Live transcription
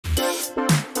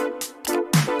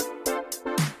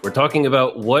We're talking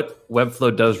about what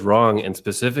Webflow does wrong, and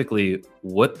specifically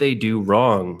what they do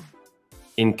wrong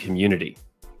in community.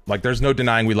 Like, there's no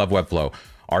denying we love Webflow.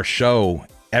 Our show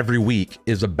every week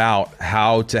is about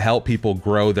how to help people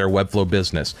grow their Webflow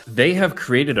business. They have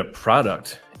created a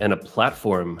product and a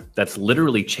platform that's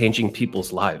literally changing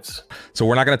people's lives. So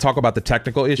we're not going to talk about the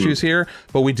technical issues here,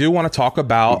 but we do want to talk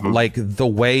about like the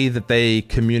way that they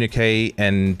communicate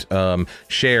and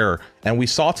share. And we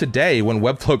saw today when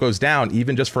Webflow goes down,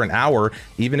 even just for an hour,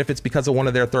 even if it's because of one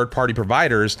of their third-party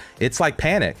providers, it's like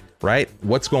panic, right?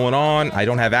 What's going on? I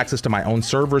don't have access to my own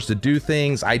servers to do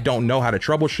things. I don't know how to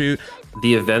troubleshoot.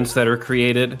 The events that are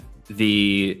created,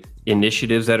 the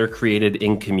initiatives that are created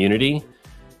in community,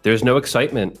 there's no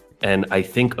excitement. And I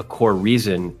think a core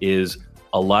reason is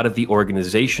a lot of the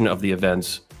organization of the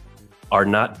events are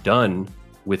not done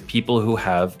with people who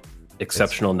have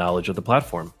exceptional knowledge of the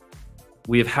platform.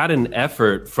 We have had an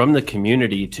effort from the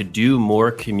community to do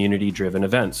more community-driven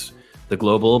events. The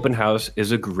Global Open House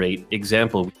is a great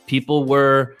example. People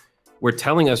were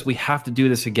telling us we have to do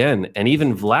this again. And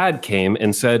even Vlad came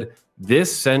and said,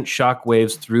 this sent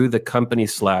shockwaves through the company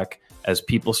Slack as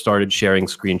people started sharing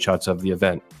screenshots of the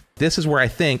event. This is where I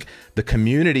think the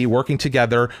community working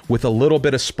together with a little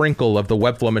bit of sprinkle of the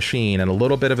Webflow machine and a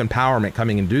little bit of empowerment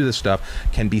coming and do this stuff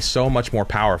can be so much more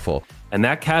powerful. And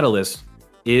that catalyst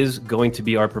is going to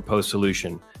be our proposed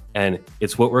solution. And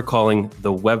it's what we're calling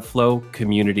the Webflow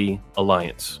Community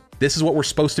Alliance. This is what we're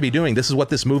supposed to be doing. This is what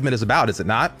this movement is about, is it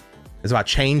not? It's about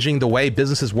changing the way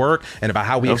businesses work and about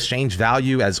how we exchange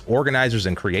value as organizers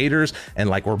and creators, and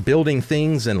like we're building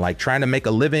things and like trying to make a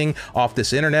living off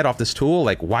this internet, off this tool.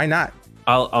 Like, why not?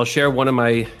 I'll share one of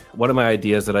my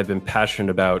ideas that I've been passionate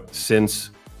about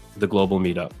since the global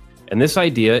meetup. And this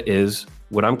idea is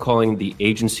what I'm calling the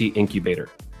Agency Incubator.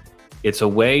 It's a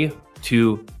way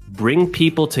to bring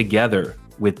people together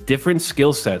with different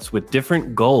skill sets, with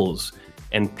different goals,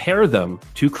 and pair them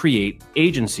to create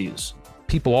agencies.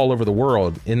 People all over the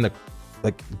world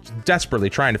like desperately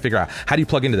trying to figure out, how do you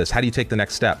plug into this? How do you take the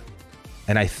next step?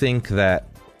 And I think that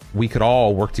we could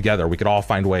all work together. We could all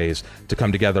find ways to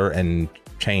come together and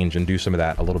change and do some of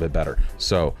that a little bit better.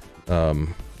 So,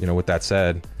 you know, with that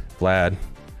said, Vlad,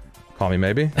 call me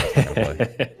maybe.